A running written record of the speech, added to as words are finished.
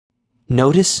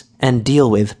Notice and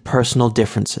deal with personal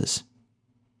differences.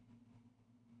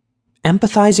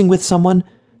 Empathizing with someone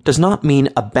does not mean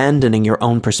abandoning your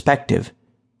own perspective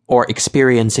or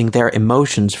experiencing their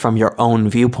emotions from your own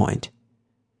viewpoint.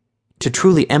 To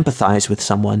truly empathize with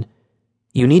someone,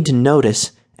 you need to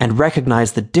notice and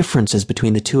recognize the differences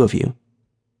between the two of you.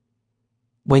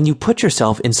 When you put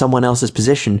yourself in someone else's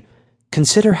position,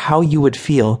 consider how you would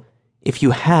feel if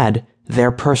you had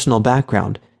their personal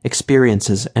background,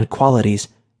 experiences, and qualities,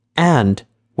 and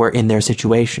were in their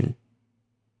situation.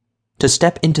 To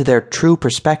step into their true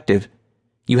perspective,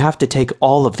 you have to take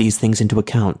all of these things into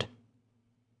account.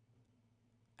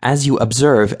 As you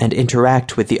observe and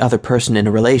interact with the other person in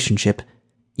a relationship,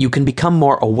 you can become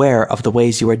more aware of the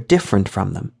ways you are different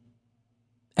from them.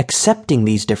 Accepting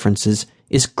these differences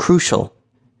is crucial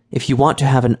if you want to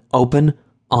have an open,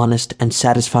 honest, and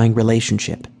satisfying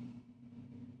relationship.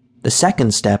 The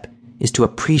second step is to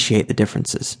appreciate the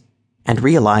differences and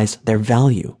realize their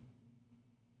value.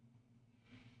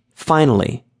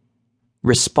 Finally,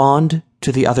 respond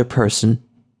to the other person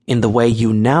in the way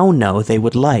you now know they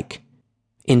would like,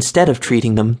 instead of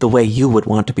treating them the way you would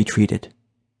want to be treated.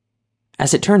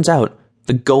 As it turns out,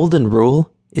 the golden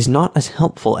rule is not as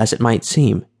helpful as it might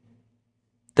seem.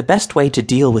 The best way to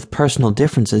deal with personal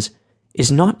differences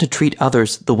is not to treat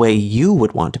others the way you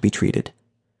would want to be treated,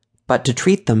 but to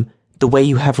treat them the way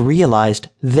you have realized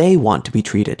they want to be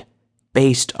treated,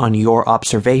 based on your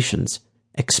observations,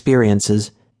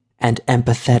 experiences, and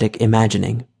empathetic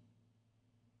imagining.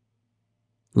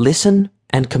 Listen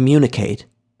and communicate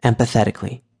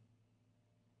empathetically.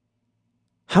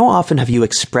 How often have you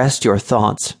expressed your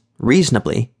thoughts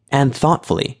reasonably and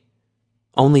thoughtfully,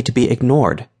 only to be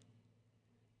ignored?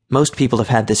 Most people have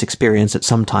had this experience at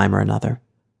some time or another.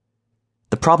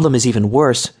 The problem is even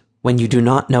worse when you do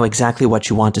not know exactly what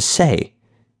you want to say,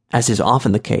 as is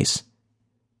often the case.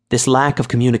 This lack of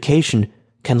communication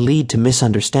can lead to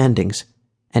misunderstandings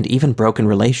and even broken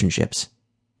relationships.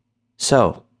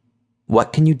 So,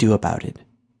 what can you do about it?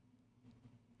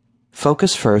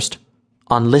 Focus first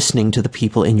on listening to the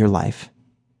people in your life.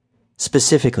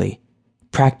 Specifically,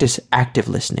 practice active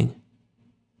listening.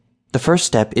 The first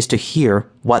step is to hear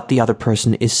what the other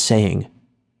person is saying.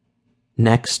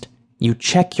 Next, you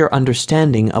check your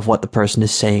understanding of what the person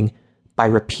is saying by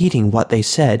repeating what they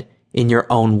said in your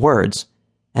own words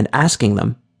and asking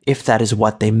them if that is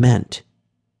what they meant.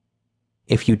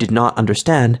 If you did not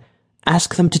understand,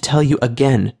 ask them to tell you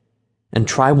again and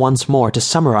try once more to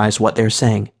summarize what they're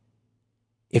saying.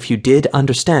 If you did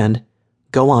understand,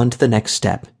 go on to the next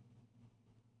step.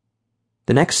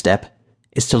 The next step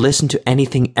is to listen to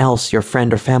anything else your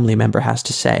friend or family member has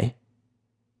to say.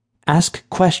 Ask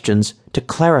questions to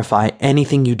clarify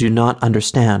anything you do not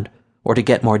understand or to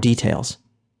get more details.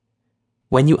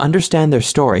 When you understand their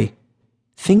story,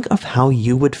 think of how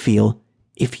you would feel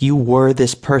if you were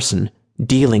this person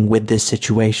dealing with this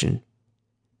situation.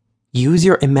 Use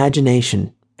your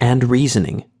imagination and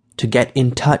reasoning to get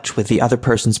in touch with the other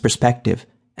person's perspective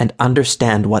and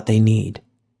understand what they need.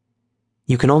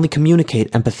 You can only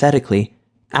communicate empathetically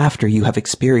after you have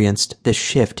experienced this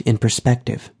shift in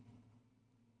perspective.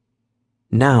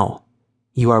 Now,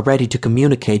 you are ready to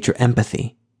communicate your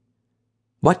empathy.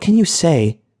 What can you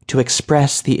say to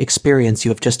express the experience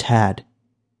you have just had?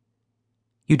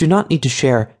 You do not need to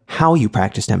share how you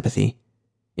practiced empathy.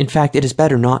 In fact, it is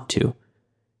better not to.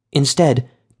 Instead,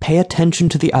 pay attention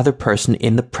to the other person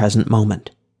in the present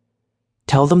moment.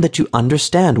 Tell them that you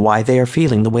understand why they are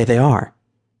feeling the way they are.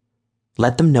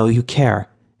 Let them know you care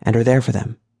and are there for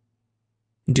them.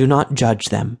 Do not judge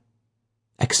them.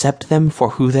 Accept them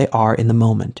for who they are in the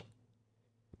moment.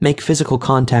 Make physical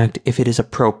contact if it is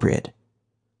appropriate.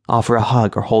 Offer a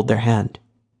hug or hold their hand.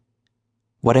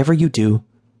 Whatever you do,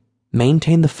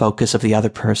 maintain the focus of the other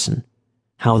person,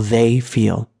 how they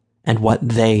feel, and what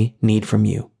they need from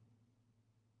you.